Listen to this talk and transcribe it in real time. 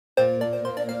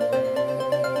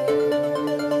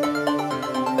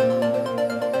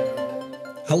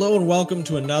Hello and welcome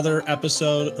to another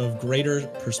episode of Greater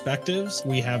Perspectives.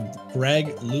 We have Greg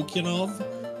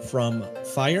Lukianov from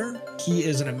FIRE. He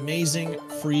is an amazing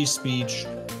free speech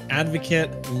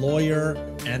advocate, lawyer,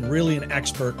 and really an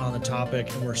expert on the topic.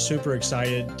 And we're super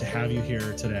excited to have you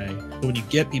here today. When you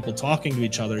get people talking to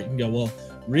each other, you can go, well,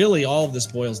 really all of this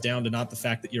boils down to not the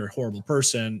fact that you're a horrible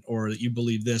person or that you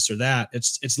believe this or that.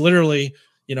 It's literally,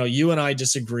 you and I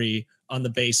disagree on the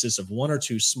basis of one or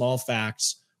two small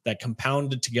facts that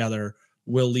compounded together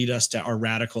will lead us to our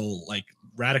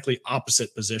radically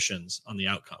opposite positions on the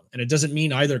outcome. And it doesn't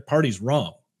mean either party's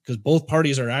wrong, because both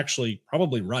parties are actually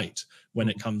probably right when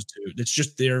it comes to, it's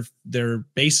just their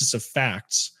basis of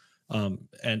facts.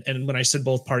 And when I said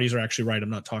both parties are actually right,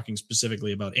 I'm not talking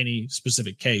specifically about any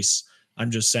specific case. I'm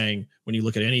just saying when you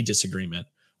look at any disagreement,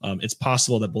 it's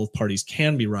possible that both parties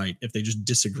can be right if they just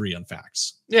disagree on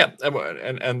facts. Yeah,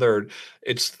 and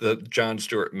it's the John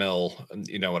Stuart Mill,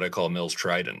 what I call Mill's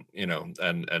trident, and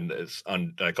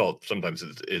I call it sometimes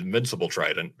it's invincible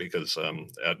trident because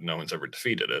no one's ever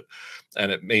defeated it,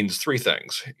 and it means three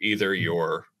things: either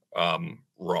you're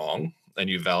wrong and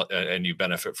you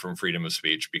benefit from freedom of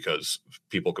speech because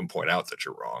people can point out that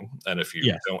you're wrong, and if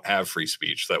you don't have free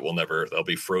speech, that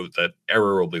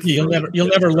error will be. You'll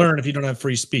never learn if you don't have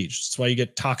free speech. That's why you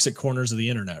get toxic corners of the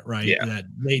internet, right? Yeah. That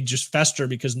they just fester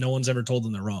because no one's ever told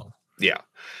them they're wrong. Yeah.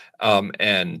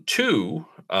 And two,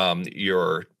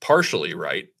 you're partially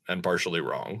right and partially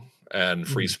wrong, and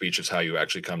free speech is how you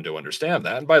actually come to understand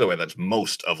that. And by the way, that's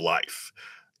most of life.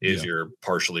 You're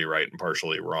partially right and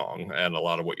partially wrong. And a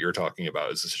lot of what you're talking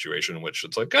about is a situation in which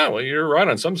it's like, oh, well, you're right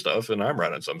on some stuff and I'm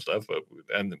right on some stuff.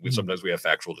 Sometimes we have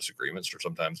factual disagreements or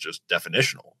sometimes just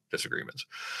definitional disagreements.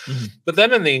 But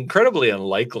then in the incredibly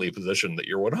unlikely position that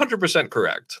you're 100%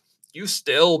 correct, you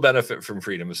still benefit from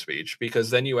freedom of speech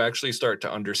because then you actually start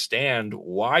to understand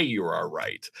why you are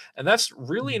right. And that's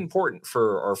really important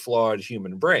for our flawed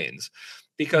human brains,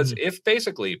 because if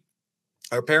basically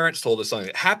our parents told us something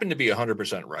that happened to be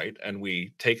 100% right, and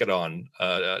we take it on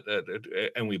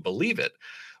and we believe it,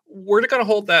 we're going to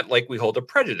hold that like we hold a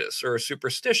prejudice or a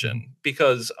superstition,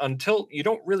 because until you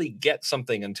don't really get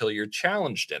something until you're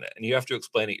challenged in it, and you have to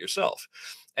explain it yourself.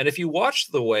 And if you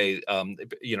watch the way,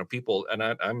 people, and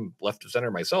I'm left of center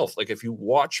myself, like if you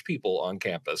watch people on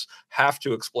campus have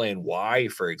to explain why,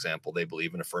 for example, they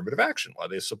believe in affirmative action, why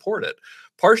they support it,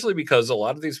 partially because a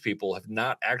lot of these people have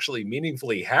not actually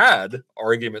meaningfully had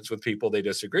arguments with people they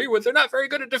disagree with. They're not very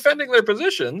good at defending their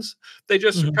positions. They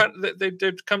just they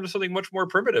come to something much more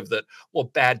primitive that, well,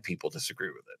 bad people disagree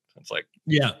with it. It's like,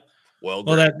 well,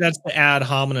 that's the ad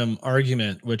hominem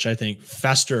argument, which I think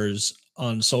festers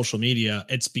on social media.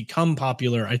 It's become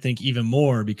popular, I think, even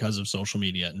more because of social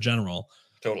media in general.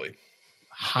 Totally.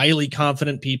 Highly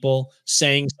confident people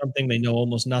saying something they know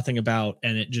almost nothing about,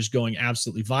 and it just going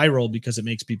absolutely viral because it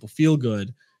makes people feel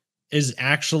good, is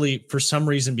actually, for some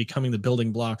reason, becoming the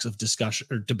building blocks of discussion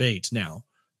or debate now.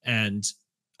 And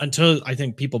until I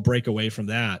think people break away from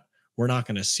that, we're not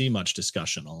going to see much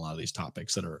discussion on a lot of these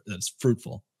topics that's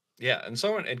fruitful. Yeah. And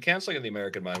so in Canceling of the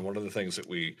American Mind, one of the things that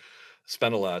we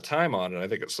spend a lot of time on, and I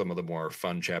think it's some of the more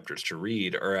fun chapters to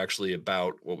read, are actually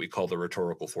about what we call the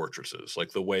rhetorical fortresses,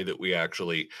 like the way that we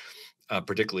actually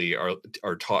particularly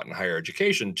are taught in higher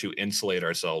education to insulate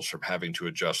ourselves from having to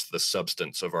adjust the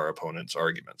substance of our opponent's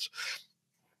arguments.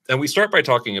 And we start by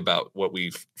talking about what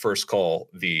we first call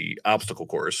the obstacle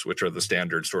course, which are the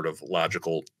standard sort of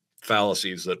logical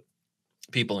fallacies that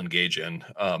people engage in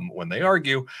when they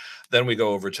argue. Then we go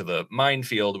over to the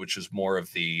minefield, which is more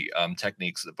of the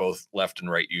techniques that both left and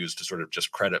right use to sort of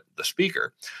just credit the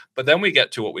speaker. But then we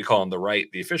get to what we call on the right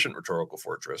the efficient rhetorical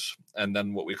fortress, and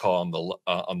then what we call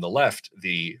on the left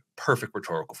the perfect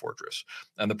rhetorical fortress.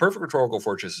 And the perfect rhetorical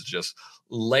fortress is just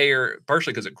layer,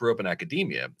 partially because it grew up in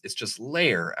academia, it's just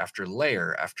layer after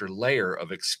layer after layer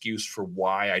of excuse for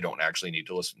why I don't actually need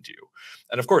to listen to you.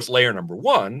 And of course, layer number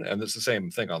one, and it's the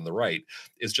same thing on the right,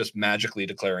 is just magically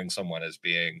declaring someone as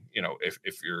being,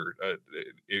 if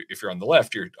you're on the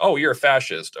left, you're a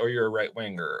fascist, oh, you're a right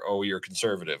winger, oh, you're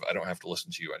conservative, I don't have to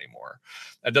listen to you anymore.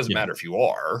 It doesn't matter if you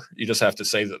are, you just have to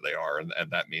say that they are,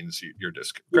 and that means you're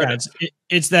discredited.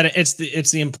 It's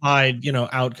the implied,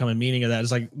 outcome and meaning of that.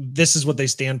 It's like, this is what they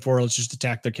stand for. Let's just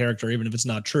attack their character, even if it's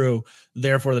not true.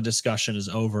 Therefore, the discussion is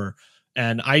over.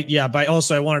 And I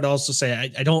wanted to also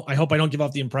say, I hope I don't give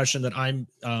off the impression that I'm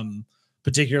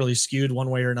particularly skewed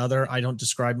one way or another. I don't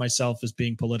describe myself as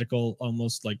being political,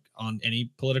 almost like on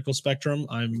any political spectrum.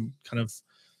 I'm kind of,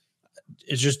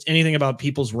 it's just anything about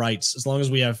people's rights. As long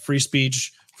as we have free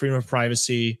speech, freedom of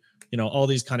privacy, all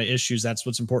these kind of issues, that's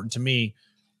what's important to me.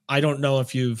 I don't know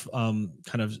if you've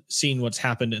kind of seen what's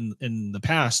happened in the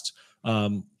past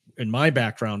in my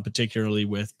background, particularly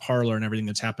with Parler and everything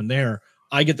that's happened there,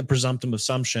 I get the presumptive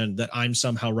assumption that I'm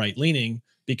somehow right leaning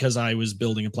because I was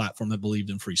building a platform that believed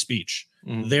in free speech.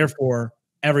 Therefore,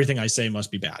 everything I say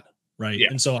must be bad, right? Yeah.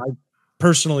 And so I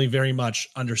personally very much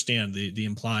understand the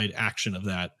implied action of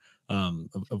that,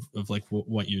 of like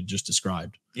what you just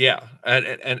described. Yeah,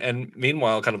 and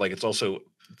meanwhile, kind of like it's also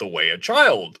the way a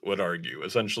child would argue.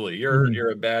 Essentially,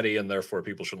 you're a baddie, and therefore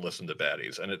people should listen to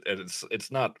baddies. And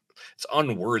it's not, it's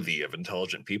unworthy of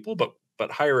intelligent people. But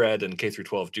higher ed and K through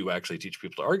 12 do actually teach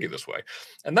people to argue this way,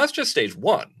 and that's just stage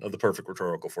one of the perfect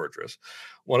rhetorical fortress.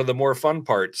 One of the more fun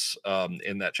parts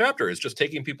in that chapter is just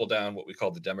taking people down what we call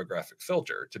the demographic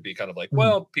filter to be kind of like,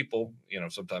 well, people,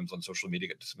 sometimes on social media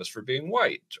get dismissed for being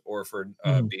white or for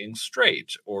being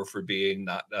straight or for being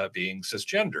not being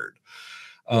cisgendered.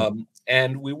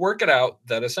 And we work it out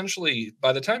that essentially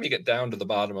by the time you get down to the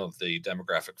bottom of the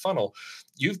demographic funnel,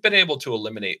 you've been able to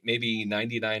eliminate maybe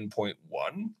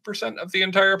 99.1% of the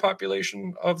entire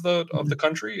population of the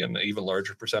country, and an even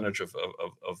larger percentage of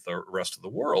the rest of the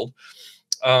world.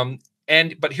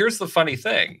 But here's the funny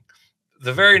thing.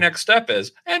 The very next step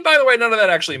is, and by the way, none of that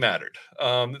actually mattered.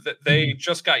 They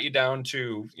just got you down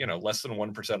to, less than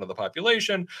 1% of the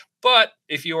population. But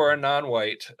if you are a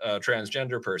non-white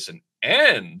transgender person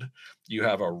and you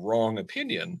have a wrong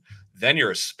opinion, then you're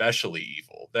especially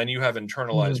evil. Then you have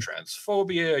internalized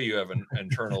transphobia, you have an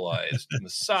internalized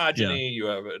misogyny, you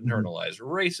have internalized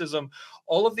racism,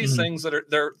 all of these things that are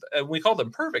there, and we call them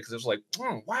perfect because it's like,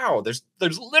 wow, there's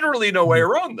literally no way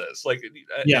around this. Like,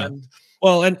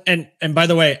 well, and by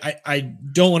the way, I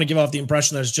don't want to give off the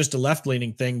impression that it's just a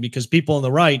left-leaning thing, because people on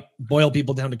the right boil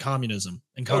people down to communism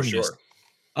and communism.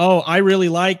 Oh, I really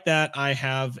like that I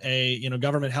have a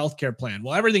government healthcare plan.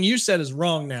 Well, everything you said is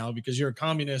wrong now because you're a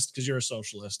communist, because you're a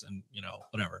socialist, and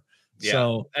whatever. Yeah.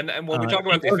 So, and when we talk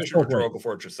about the efficient rhetorical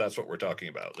fortress, that's what we're talking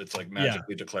about. It's like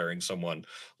magically declaring someone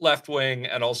left wing,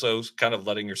 and also kind of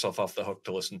letting yourself off the hook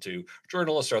to listen to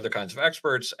journalists or other kinds of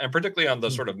experts, and particularly on the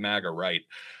sort of MAGA right.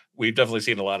 We've definitely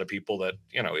seen a lot of people that,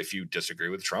 if you disagree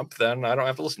with Trump, then I don't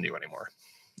have to listen to you anymore.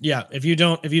 Yeah, if you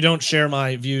don't share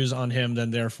my views on him,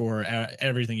 then therefore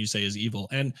everything you say is evil.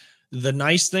 And the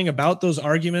nice thing about those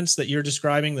arguments that you're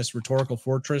describing, this rhetorical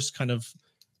fortress kind of,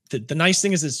 the nice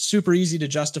thing is it's super easy to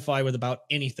justify with about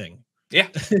anything. Yeah.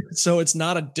 So it's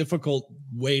not a difficult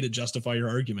way to justify your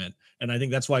argument, and I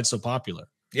think that's why it's so popular.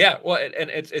 Yeah, well, and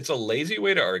it's a lazy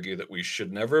way to argue that we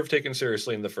should never have taken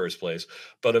seriously in the first place,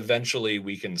 but eventually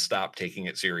we can stop taking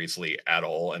it seriously at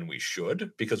all, and we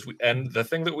should, because and the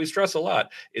thing that we stress a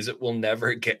lot is it will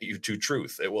never get you to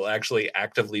truth. It will actually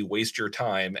actively waste your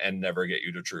time and never get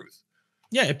you to truth.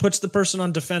 Yeah, it puts the person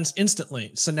on defense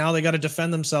instantly. So now they got to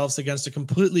defend themselves against a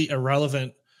completely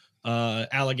irrelevant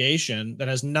allegation that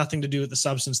has nothing to do with the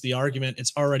substance of the argument.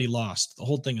 It's already lost. The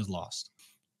whole thing is lost.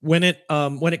 When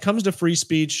it comes to free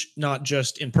speech, not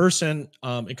just in person,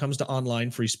 it comes to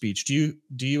online free speech. Do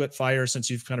you at FIRE,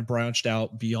 since you've kind of branched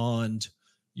out beyond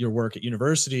your work at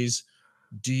universities,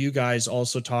 do you guys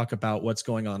also talk about what's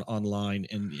going on online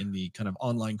in the kind of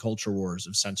online culture wars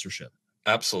of censorship?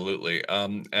 Absolutely.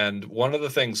 And one of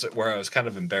the things where I was kind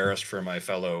of embarrassed for my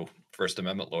fellow First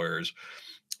Amendment lawyers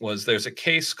was there's a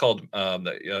case called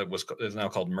that is now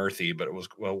called Murthy, but it was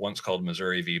once called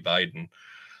Missouri v. Biden.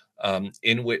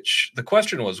 In which the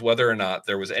question was whether or not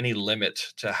there was any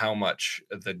limit to how much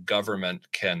the government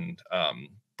can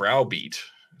browbeat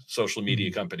social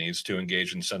media companies to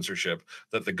engage in censorship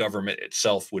that the government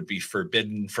itself would be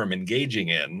forbidden from engaging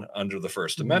in under the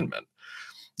First Amendment.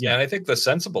 Yeah. And I think the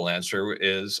sensible answer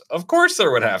is, of course,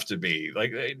 there would have to be.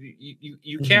 Like,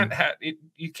 you can't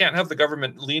have the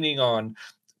government leaning on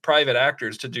private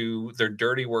actors to do their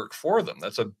dirty work for them.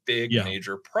 That's a big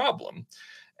major problem.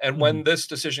 And when this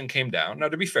decision came down, now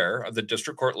to be fair, at the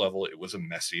district court level, it was a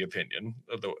messy opinion,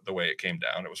 the way it came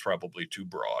down. It was probably too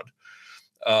broad.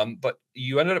 But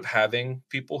you ended up having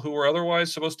people who were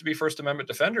otherwise supposed to be First Amendment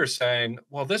defenders saying,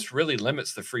 well, this really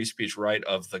limits the free speech right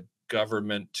of the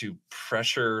government to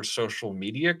pressure social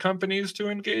media companies to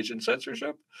engage in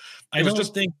censorship. I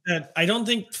don't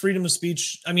think freedom of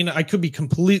speech, I mean, I could be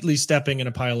completely stepping in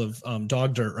a pile of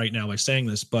dog dirt right now by saying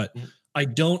this, but I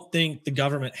don't think the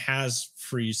government has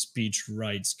free speech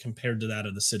rights compared to that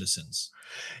of the citizens.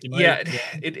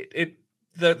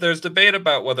 There's debate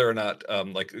about whether or not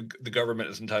like the government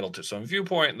is entitled to some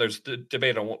viewpoint. There's the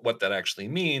debate on what that actually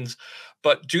means.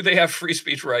 But do they have free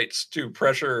speech rights to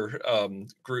pressure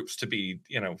groups to be,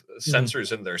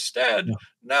 censors in their stead?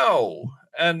 No.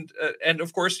 And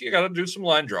of course, you got to do some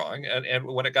line drawing. And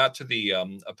when it got to the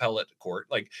appellate court,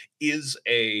 like, is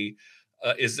the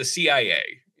CIA,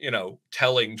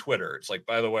 telling Twitter, it's like,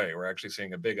 by the way, we're actually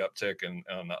seeing a big uptick in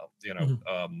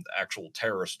actual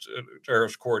terrorist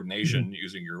coordination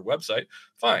using your website.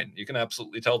 Fine, you can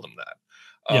absolutely tell them that.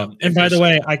 Yeah, and by the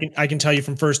way, I can tell you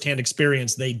from firsthand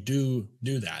experience, they do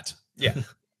that. Yeah.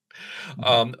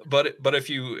 But if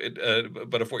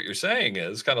what you're saying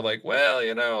is kind of like,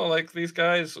 well, like these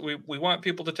guys, we want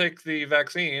people to take the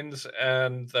vaccines,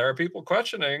 and there are people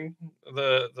questioning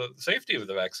the safety of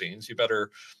the vaccines, you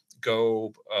better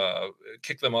go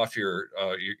kick them off your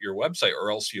website,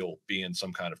 or else you'll be in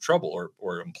some kind of trouble,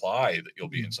 or imply that you'll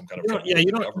be in some kind of trouble. Yeah,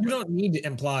 you don't need to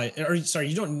imply, or sorry,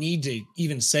 you don't need to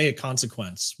even say a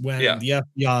consequence when the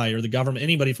FBI or the government,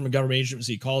 anybody from a government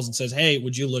agency calls and says, hey,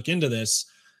 would you look into this?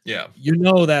 Yeah.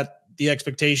 That the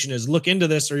expectation is look into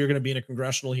this, or you're going to be in a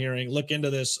congressional hearing, look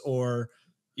into this, or,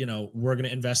 we're going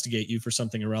to investigate you for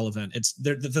something irrelevant. It's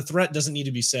the threat doesn't need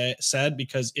to be said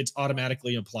because it's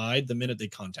automatically applied the minute they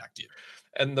contact you.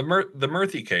 And the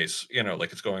Murthy case,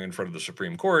 like it's going in front of the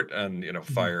Supreme Court, and,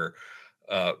 Fire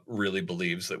really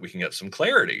believes that we can get some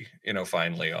clarity,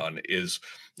 finally on is,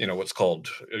 what's called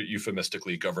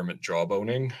euphemistically government job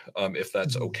owning, if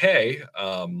that's okay.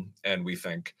 And we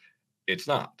think it's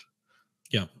not.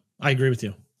 Yeah, I agree with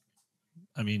you.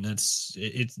 I mean, it's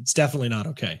definitely not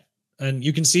okay. And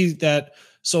you can see that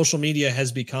social media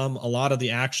has become a lot of the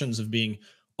actions of being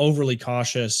overly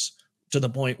cautious to the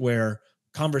point where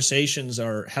conversations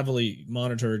are heavily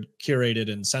monitored,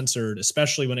 curated, and censored,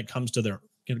 especially when it comes to their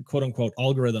quote unquote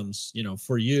algorithms.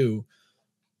 For you,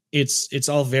 it's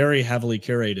all very heavily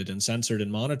curated and censored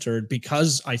and monitored,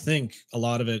 because I think a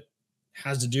lot of it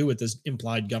has to do with this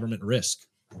implied government risk.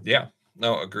 Yeah,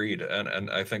 no, agreed. And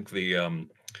I think I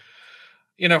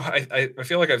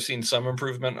feel like I've seen some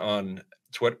improvement on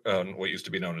Twitter, what used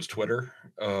to be known as Twitter,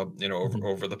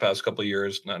 over the past couple of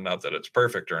years. Not that it's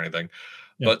perfect or anything,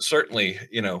 but certainly,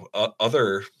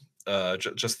 other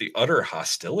just the utter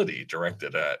hostility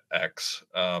directed at X,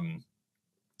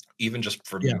 even just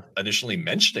from initially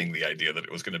mentioning the idea that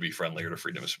it was going to be friendlier to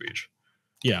freedom of speech.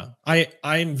 Yeah,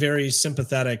 I'm very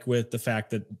sympathetic with the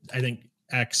fact that I think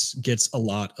X gets a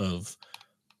lot of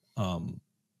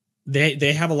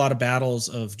they have a lot of battles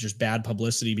of just bad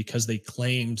publicity because they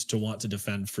claimed to want to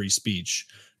defend free speech,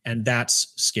 and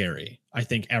that's scary. I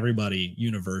think everybody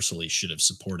universally should have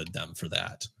supported them for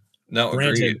that. No,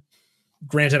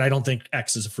 granted, I don't think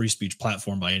X is a free speech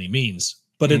platform by any means,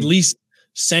 but at least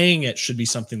saying it should be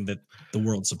something that the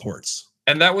world supports.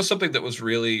 And that was something that was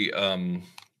really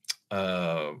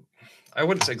I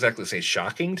wouldn't exactly say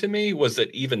shocking to me, was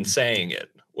that even saying it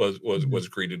was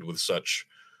greeted with such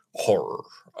horror.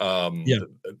 And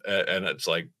it's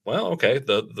like, well, okay,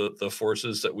 the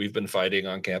forces that we've been fighting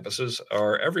on campuses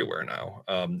are everywhere now.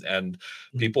 And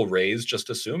people raise just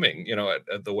assuming,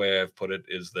 the way I've put it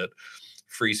is that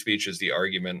free speech is the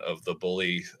argument of the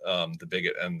bully, the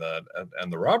bigot, and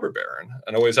the robber baron,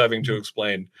 and always having to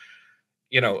explain,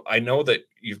 I know that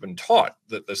you've been taught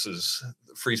that this is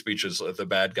free speech is the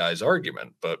bad guy's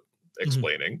argument, but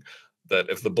explaining that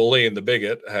if the bully and the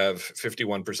bigot have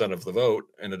 51% of the vote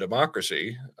in a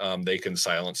democracy, they can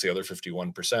silence the other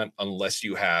 51% unless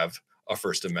you have a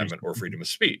First Amendment or freedom of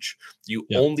speech. You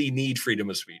only need freedom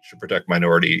of speech to protect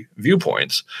minority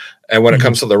viewpoints. And when it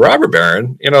comes to the robber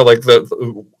baron, like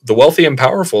the wealthy and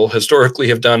powerful historically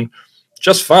have done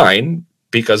just fine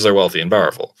because they're wealthy and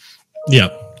powerful. Yeah.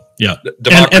 Yeah.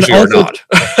 Democracy or not.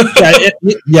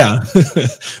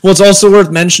 Well, it's also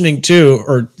worth mentioning too,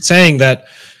 or saying that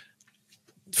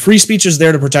free speech is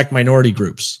there to protect minority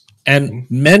groups, and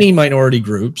many minority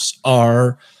groups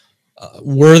are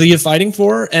worthy of fighting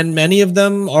for, and many of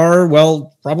them are,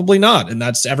 well, probably not. And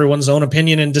that's everyone's own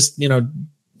opinion and just,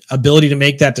 ability to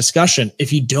make that discussion.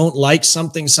 If you don't like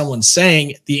something someone's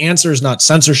saying, the answer is not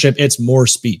censorship, it's more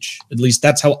speech. At least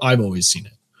that's how I've always seen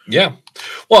it. Yeah.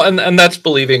 Well, and that's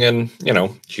believing in,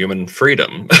 human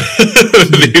freedom.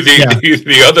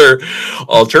 The other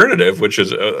alternative, which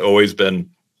has always been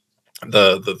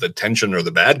the tension or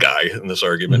the bad guy in this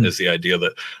argument, is the idea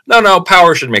that no,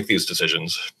 power should make these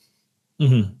decisions.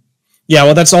 Yeah.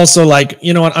 Well, that's also like,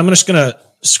 you know what, I'm just going to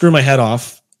screw my head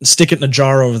off, stick it in a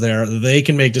jar over there. They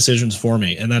can make decisions for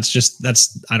me. And that's,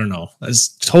 I don't know. That's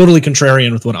totally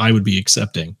contrarian with what I would be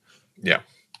accepting. Yeah.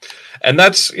 And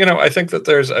that's, I think that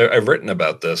I've written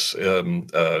about this in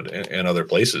other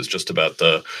places, just about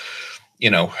the,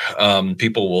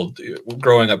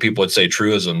 growing up, people would say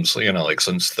truisms, like,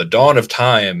 since the dawn of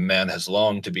time, man has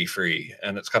longed to be free.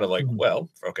 And it's kind of like, well,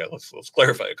 okay, let's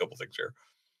clarify a couple things here.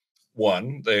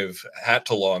 One, they've had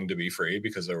to long to be free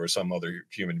because there were some other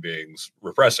human beings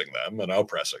repressing them and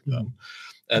oppressing them.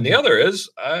 And the other is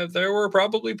there were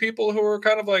probably people who were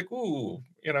kind of like, ooh,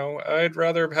 I'd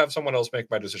rather have someone else make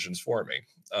my decisions for me.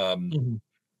 Mhm.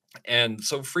 And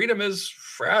so freedom is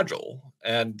fragile.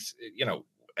 And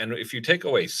if you take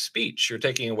away speech, you're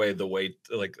taking away the way,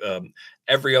 like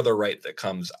every other right that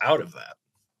comes out of that.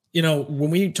 When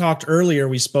we talked earlier,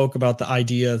 we spoke about the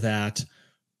idea that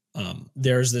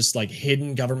there's this like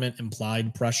hidden government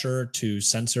implied pressure to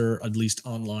censor, at least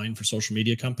online, for social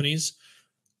media companies.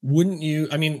 Wouldn't you?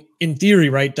 I mean, in theory,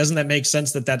 right? Doesn't that make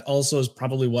sense that that also is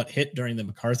probably what hit during the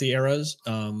McCarthy eras,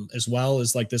 as well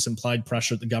as like this implied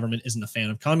pressure that the government isn't a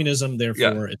fan of communism, Yeah.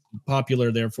 therefore it's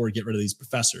popular, therefore get rid of these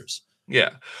professors.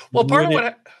 Yeah. Well, part Would of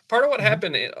it? what Mhm.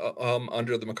 happened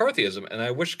under the McCarthyism, and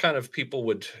I wish kind of people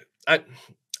would. I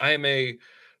am a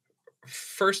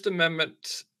First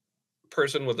Amendment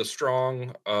person with a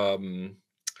strong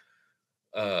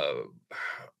uh,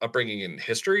 upbringing in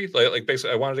history. Like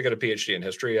basically, I wanted to get a PhD in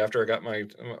history after I got my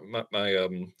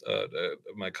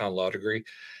con law degree,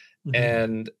 Mhm.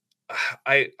 and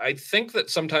I think that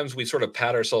sometimes we sort of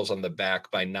pat ourselves on the back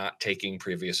by not taking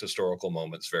previous historical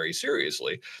moments very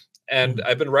seriously. And Mhm.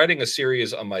 I've been writing a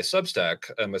series on my Substack,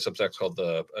 and my Substack's called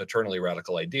the Eternally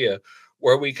Radical Idea,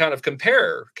 where we kind of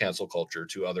compare cancel culture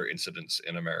to other incidents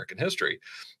in American history.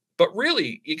 But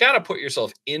really, you got to put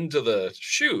yourself into the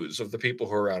shoes of the people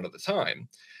who were around at the time.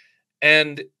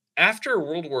 And after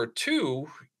World War II,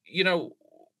 you know,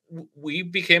 we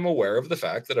became aware of the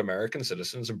fact that American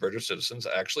citizens and British citizens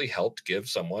actually helped give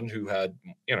someone who had,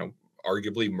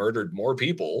 arguably murdered more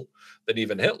people than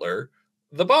even Hitler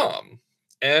the bomb.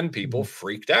 And people Mhm.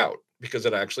 freaked out because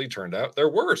it actually turned out there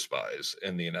were spies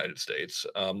in the United States.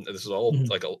 This is all Mhm.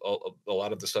 like a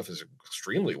lot of the stuff is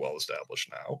extremely well established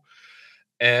now.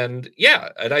 And yeah,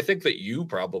 and I think that you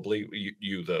probably,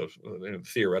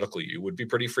 theoretically, you would be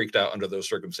pretty freaked out under those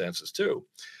circumstances too.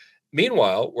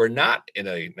 Meanwhile, we're not in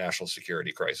a national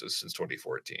security crisis since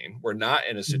 2014. We're not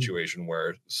in a Mhm. situation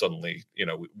where suddenly,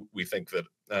 we think that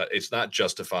it's not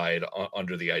justified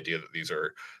under the idea that these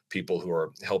are people who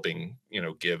are helping,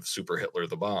 give Super Hitler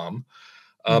the bomb.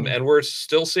 Mhm. And we're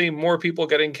still seeing more people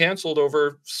getting canceled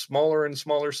over smaller and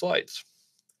smaller slights.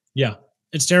 Yeah,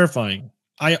 it's terrifying.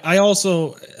 I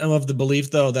also am of the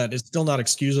belief though that it's still not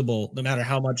excusable, no matter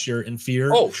how much you're in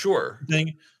fear Oh, sure.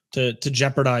 thing, to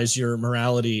jeopardize your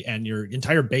morality and your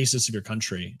entire basis of your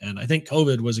country. And I think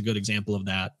COVID was a good example of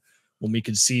that, when we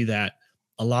could see that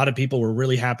a lot of people were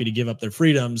really happy to give up their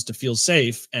freedoms to feel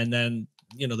safe, and then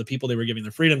the people they were giving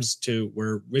their freedoms to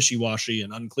were wishy-washy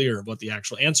and unclear of what the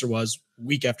actual answer was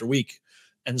week after week.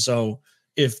 And so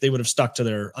if they would have stuck to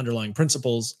their underlying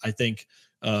principles, I think,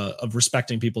 of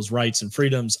respecting people's rights and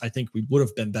freedoms, I think we would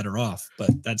have been better off.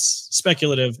 But that's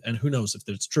speculative, and who knows if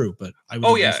that's true. But I would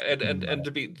Oh agree yeah, for and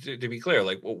to be clear,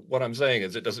 like what I'm saying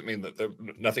is, it doesn't mean that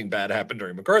nothing bad happened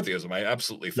during McCarthyism. I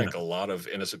absolutely yeah, think a lot of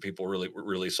innocent people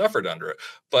really suffered under it.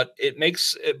 But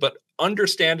but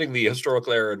understanding the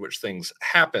historical era in which things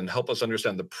happened help us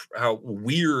understand how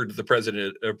weird the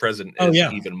president oh is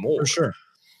yeah, even for more. sure.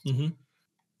 Hmm.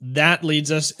 That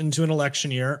leads us into an election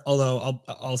year. Although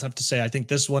I'll have to say I think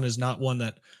this one is not one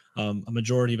that a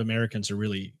majority of Americans are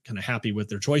really kind of happy with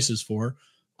their choices for.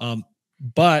 Um,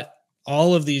 but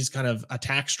all of these kind of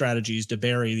attack strategies to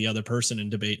bury the other person in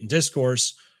debate and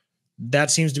discourse, that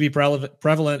seems to be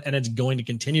prevalent, and it's going to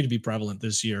continue to be prevalent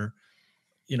this year.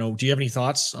 Do you have any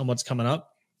thoughts on what's coming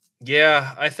up?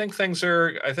 Yeah, I think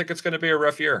I think it's going to be a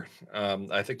rough year.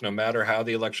 I think no matter how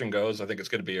the election goes, I think it's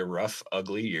going to be a rough,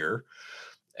 ugly year.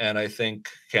 And I think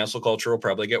cancel culture will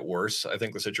probably get worse. I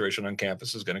think the situation on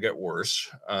campus is going to get worse.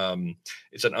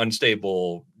 It's an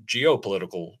unstable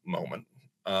geopolitical moment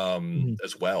Mhm.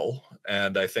 as well.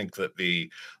 And I think that the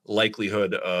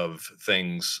likelihood of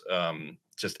things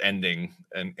just ending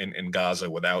in Gaza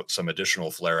without some additional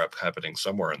flare up happening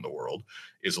somewhere in the world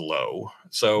is low.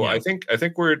 So Yeah. I think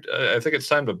it's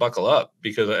time to buckle up,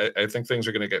 because I think things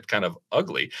are going to get kind of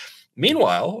ugly.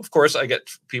 Meanwhile, of course, I get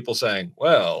people saying,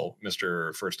 "Well,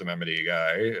 Mister First Amendment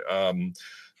guy,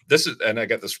 this is," and I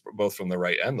get this both from the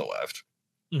right and the left.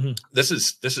 Hmm. This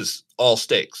is all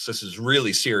stakes. This is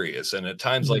really serious, and at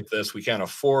times Hmm. like this, we can't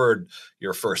afford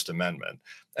your First Amendment.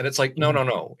 And it's like, no, Hmm. no,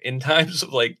 no. In times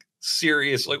of like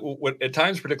serious, like at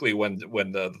times, particularly when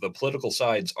the political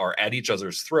sides are at each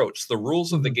other's throats, the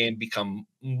rules of the Hmm. game become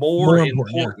more More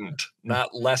important. Yeah. important, Yeah.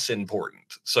 not less important.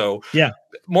 So Yeah.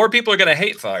 more people are going to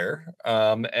hate fire,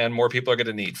 and more people are going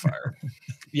to need fire.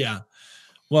 Yeah.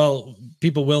 Well,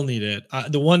 people will need it.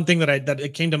 The one thing that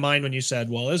it came to mind when you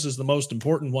said, "Well, this is the most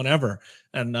important one ever,"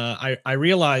 and I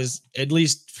realize, at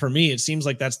least for me, it seems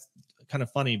like that's kind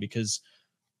of funny, because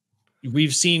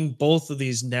we've seen both of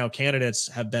these now candidates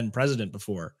have been president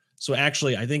before. So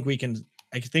actually, I think we can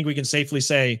safely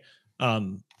say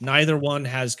neither one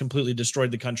has completely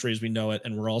destroyed the country as we know it,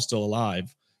 and we're all still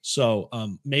alive. So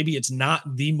maybe it's not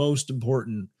the most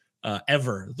important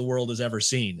ever the world has ever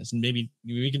seen. Maybe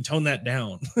we can tone that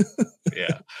down.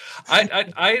 Yeah.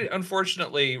 I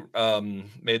unfortunately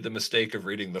made the mistake of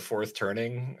reading The Fourth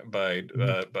Turning by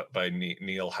Mhm.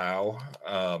 Neil Howe.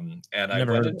 And I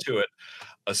Never went heard of it. into it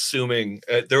assuming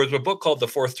there was a book called The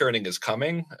Fourth Turning is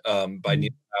Coming by Neil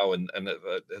Mhm. Howe, and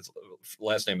his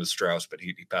last name is Strauss, but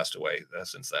he passed away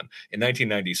since then in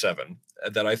 1997.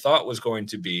 That I thought was going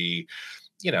to be,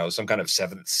 some kind of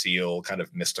Seventh Seal kind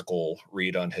of mystical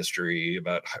read on history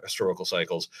about historical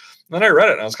cycles. And then I read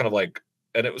it and I was kind of like,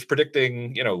 and it was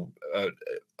predicting,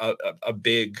 a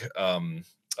big,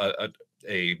 a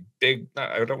big,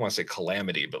 I don't want to say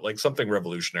calamity, but like something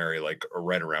revolutionary, like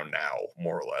right around now,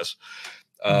 more or less.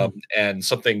 Mhm. And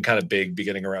something kind of big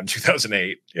beginning around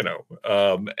 2008,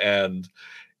 and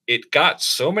it got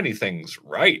so many things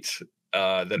right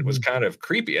that it was Mhm. kind of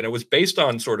creepy. And it was based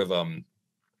on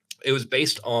it was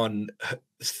based on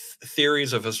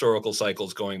theories of historical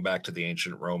cycles going back to the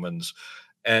ancient Romans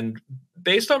and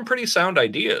based on pretty sound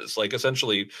ideas. Like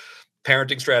essentially,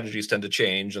 parenting strategies tend to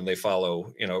change and they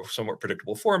follow, somewhat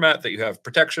predictable format that you have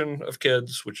protection of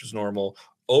kids, which is normal,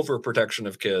 overprotection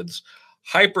of kids,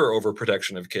 hyper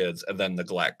overprotection of kids, and then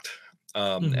neglect.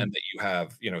 And Mhm. that you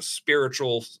have,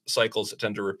 spiritual cycles that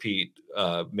tend to repeat,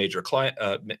 major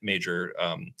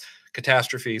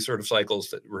catastrophe sort of cycles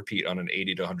that repeat on an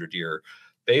 80 to 100-year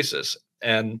basis.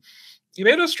 And you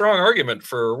made a strong argument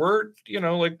for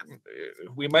like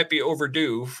we might be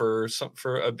overdue for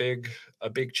a big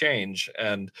change,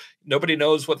 and nobody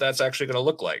knows what that's actually going to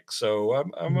look like. So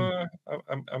Mhm.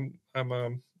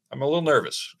 I'm a little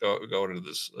nervous going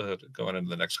into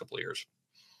the next couple of years.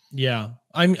 Yeah,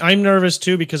 I'm nervous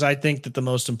too because I think that the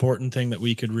most important thing that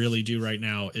we could really do right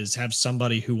now is have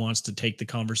somebody who wants to take the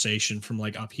conversation from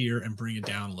like up here and bring it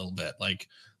down a little bit. Like,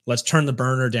 let's turn the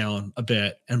burner down a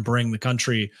bit and bring the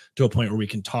country to a point where we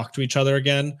can talk to each other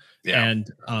again. Yeah,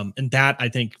 And that I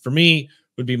think for me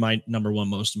would be my number one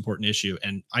most important issue.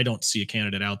 And I don't see a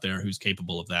candidate out there who's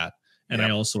capable of that. And yeah.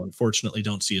 I also unfortunately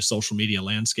don't see a social media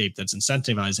landscape that's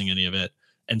incentivizing any of it.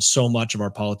 And so much of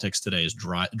our politics today is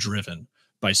driven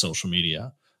by social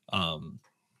media. Um,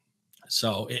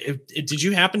 so, did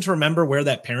you happen to remember where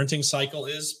that parenting cycle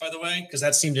is, by the way? Because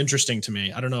that seemed interesting to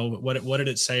me. I don't know what did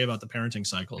it say about the parenting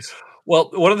cycles. Well,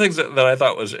 one of the things that I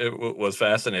thought was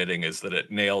fascinating is that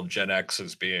it nailed Gen X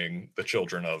as being the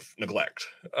children of neglect,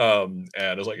 and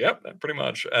I was like, "Yep, pretty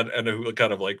much." And who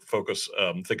kind of like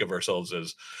think of ourselves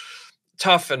as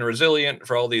tough and resilient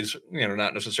for all these,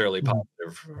 not necessarily Mhm.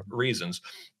 positive reasons,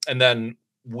 and then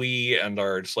we and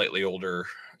our slightly older,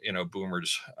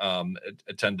 boomers,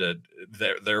 tend to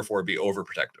therefore be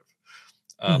overprotective.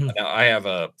 Mhm. Now I have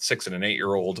a 6 and an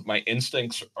 8-year-old. My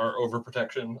instincts are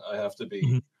overprotection. I have to be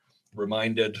Mhm.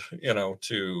 reminded,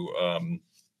 to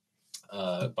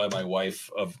by my wife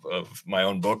of my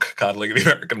own book, Coddling the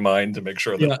American Mind, to make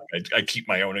sure that Yeah. I keep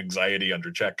my own anxiety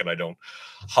under check and I don't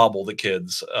hobble the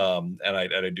kids. And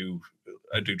I do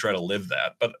try to live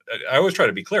that, but I always try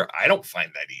to be clear. I don't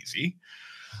find that easy.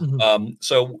 Mhm.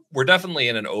 So we're definitely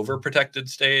in an overprotected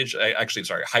stage. Actually,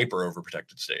 sorry, hyper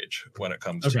overprotected stage when it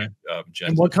comes to Okay. Gen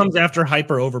And Z. what comes after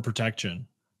hyper overprotection?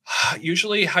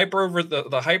 Usually hyper over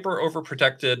the hyper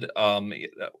overprotected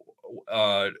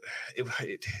uh it,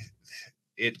 it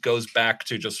it goes back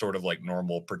to just sort of like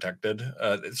normal protected.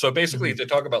 So basically Mhm. to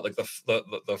talk about like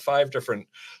the five different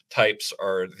types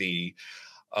are the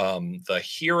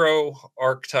hero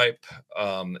archetype,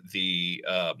 the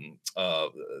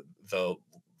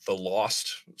the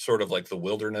lost, sort of like the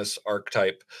wilderness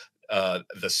archetype,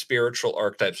 the spiritual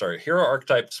archetype, sorry, hero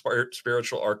archetype,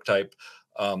 spiritual archetype,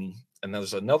 and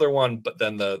there's another one, but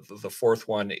then the fourth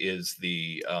one is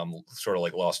the sort of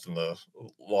like lost in the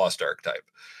lost archetype.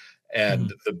 And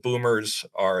Mhm. the boomers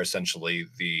are essentially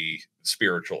the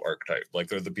spiritual archetype. Like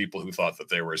they're the people who thought that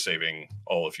they were saving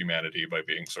all of humanity by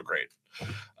being so great.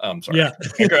 Sorry, Yeah.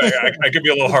 I could be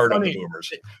a little It's hard on the funny.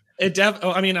 boomers.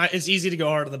 I mean, it's easy to go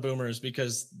hard on the boomers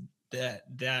because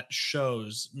that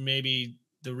shows maybe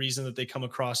the reason that they come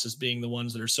across as being the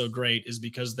ones that are so great is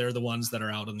because they're the ones that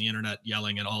are out on the internet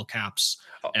yelling at all caps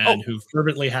Oh, and who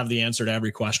fervently have the answer to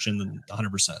every question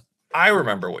 100%. I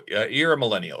remember what you're a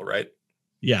millennial, right?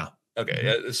 Yeah. Mhm.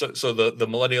 Okay, so the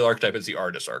millennial archetype is the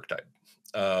artist archetype.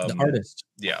 The Um, artist.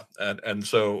 yeah, and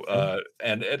so Okay.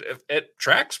 and it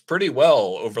tracks pretty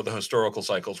well over the historical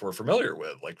cycles we're familiar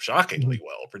with, like shockingly Mhm.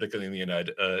 well, particularly in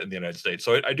the United States.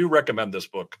 So I do recommend this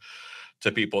book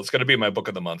to people. It's going to be my book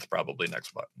of the month probably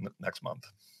next month.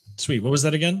 Sweet. What was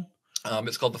that again?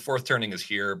 It's called The Fourth Turning Is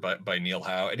Here by Neil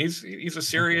Howe, and he's a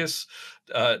serious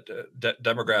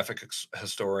demographic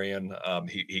historian.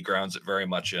 He grounds it very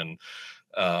much in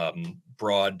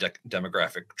broad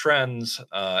demographic trends,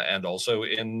 and also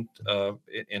in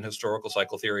historical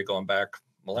cycle theory going back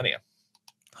millennia.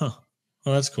 Huh.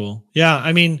 Well, that's cool. Yeah,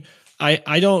 I mean,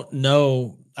 I don't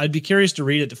know. I'd be curious to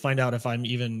read it to find out if I'm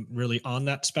even really on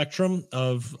that spectrum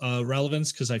of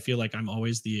relevance, because I feel like I'm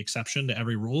always the exception to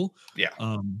every rule.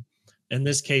 Yeah. In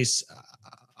this case,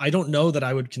 I don't know that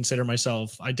I would consider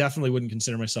myself. I definitely wouldn't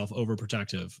consider myself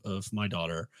overprotective of my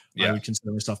daughter. Yeah. I would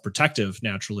consider myself protective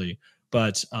naturally,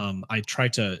 but I try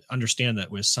to understand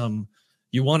that with some,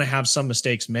 you want to have some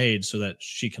mistakes made so that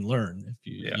she can learn.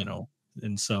 If you know,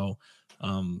 and so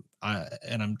I'm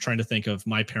trying to think of,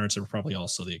 my parents are probably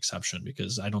also the exception,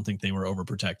 because I don't think they were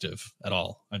overprotective at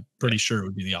all. I'm pretty sure it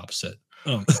would be the opposite.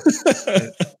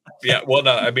 Yeah, well,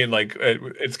 no, I mean, like,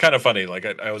 it's kind of funny. Like,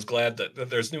 I was glad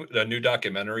that there's a new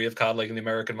documentary of coddling the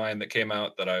American mind that came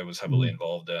out that I was heavily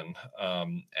involved in,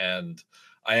 and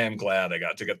I am glad I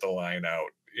got to get the line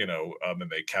out, and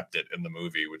they kept it in the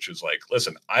movie, which is like,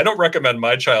 listen, I don't recommend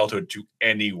my childhood to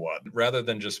anyone, rather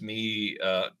than just me,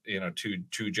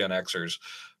 two Gen Xers,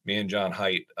 me and John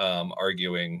Haidt,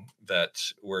 arguing that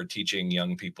we're teaching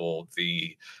young people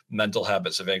the mental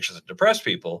habits of anxious and depressed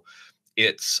people.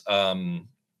 It's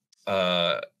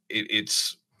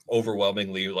it's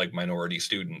overwhelmingly like minority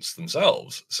students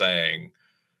themselves saying,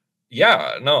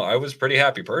 yeah, no, I was a pretty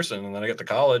happy person, and then I get to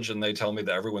college and they tell me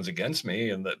that everyone's against me,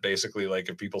 and that basically, like,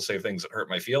 if people say things that hurt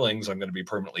my feelings, I'm going to be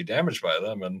permanently damaged by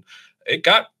them. And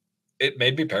it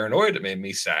made me paranoid. It made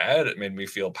me sad. It made me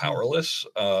feel powerless.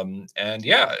 And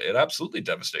yeah, it absolutely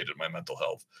devastated my mental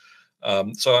health.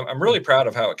 So I'm really proud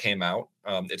of how it came out.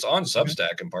 It's on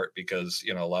Substack in part because,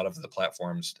 a lot of the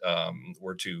platforms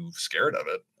were too scared of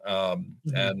it.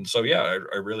 And so, yeah,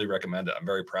 I really recommend it. I'm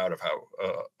very proud of how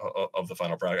of the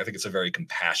final product. I think it's a very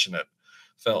compassionate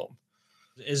film.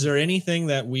 Is there anything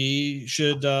that we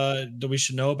should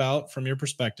know about from your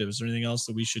perspective? Is there anything else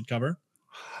that we should cover?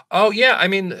 Oh yeah, I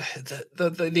mean,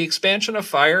 the expansion of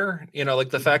Fire, like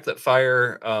the fact that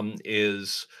Fire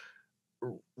is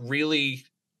really,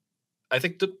 I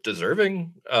think,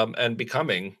 deserving and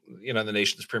becoming, the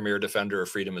nation's premier defender of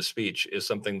freedom of speech, is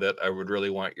something that I would really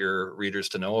want your readers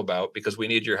to know about, because we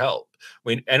need your help.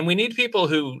 We need people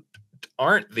who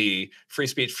aren't the free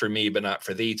speech for me but not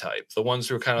for thee type. The ones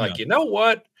who are kind of like, you know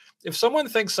what? If someone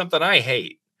thinks something I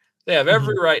hate, they have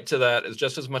every right to that, as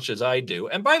just as much as I do.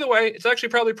 And by the way, it's actually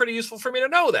probably pretty useful for me to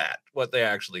know that, what they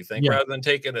actually think, rather than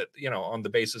taking it, on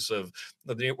the basis of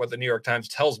what the New York Times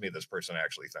tells me this person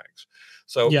actually thinks.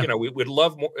 So, we would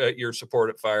love your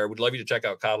support at Fire. We'd love you to check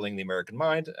out Coddling the American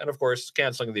Mind, and of course,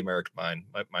 Canceling the American Mind,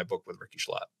 my book with Ricky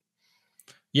Schlott.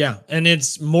 Yeah, and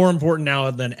it's more important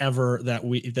now than ever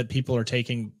that people are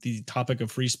taking the topic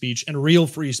of free speech and real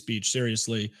free speech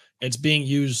seriously. It's being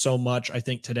used so much, I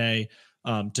think, today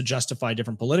to justify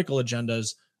different political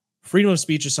agendas. Freedom of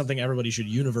speech is something everybody should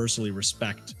universally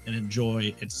respect and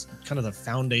enjoy. It's kind of the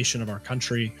foundation of our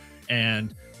country.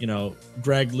 And,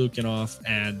 Greg Lukianoff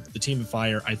and the team of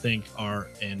Fire, I think, are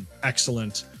an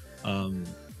excellent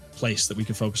place that we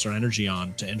can focus our energy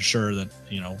on to ensure that,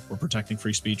 we're protecting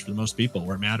free speech for the most people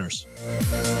where it matters.